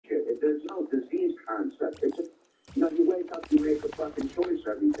there's no disease concept. It's just, you wake up, you make a fucking choice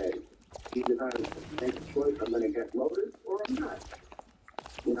every day. Either going to make a choice, I'm going to get loaded, or I'm not.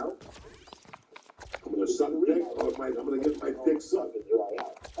 You know? I'm going to suck dick, or I'm going to get my dick sucked.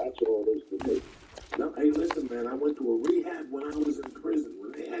 That's all it is to me. No, hey, listen, man, I went to a rehab when I was in prison.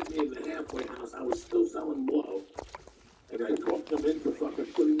 When they had me in the halfway house, I was still selling blow. And I talked them into fucking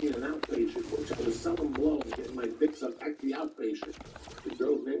putting me in an outpatient, which I was selling blow and getting my dick sucked at the outpatient. The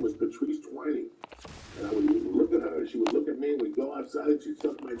girl's name was Patrice Twining. And I would look at her, she would look at me, and we'd go outside, and she'd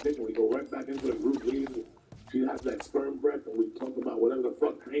suck my dick, and we'd go right back into the group meeting. She'd have that sperm breath, and we'd talk about whatever the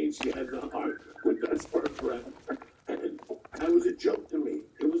fuck pain she had in her heart with that sperm breath. And that was a joke to me.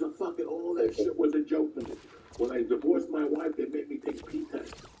 It was a fucking, all that shit was a joke to me. When I divorced my wife, they made me take P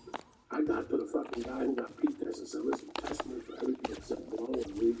test. I got to the fucking guy who got P test and said, listen, test me for everything except blow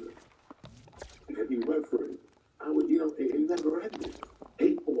and reason. And he went for it. It never ended.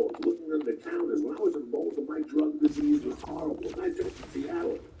 8 balls, looking at the counters. When I was in Boulder, my drug disease was horrible. And I took to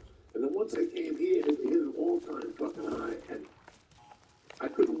Seattle. And then once I came here, it hit an all-time fucking high. And I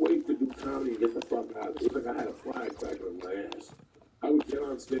couldn't wait to do comedy and get the fuck out. It was like I had a firecracker in my ass. I would get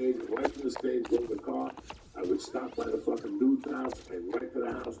on stage, and right from the stage, go to the car. I would stop by the fucking dude's house and right to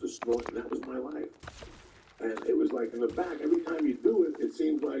the house to snort, and that was my life. And it was like in the back, every time you do it, it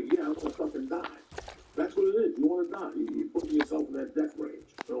seems like, yeah, I'm gonna fucking die. That's what it is. You want to die. You put yourself in that death range.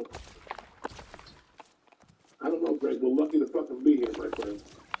 So, I don't know, Greg. We're lucky to fucking be here, my friend.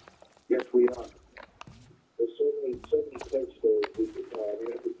 Yes, we are. There's so many takes there.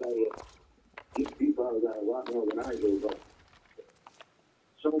 I have to tell you, these people have got a lot more than I do, but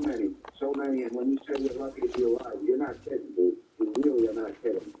so many. And when you say you're lucky to be alive, you're not kidding, dude. You really are not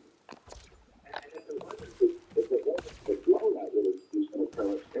kidding. And if it wasn't the flow that was going to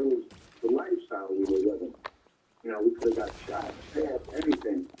kill us, it was the lifestyle we were living. We could have got shot, stabbed,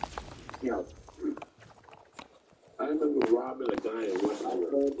 anything. I remember robbing a guy in West. I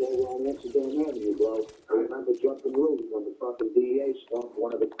heard go on Mexican Avenue, bro. I remember jumping roofs when the fucking DEA stomped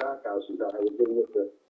one of the crack houses that I was in with the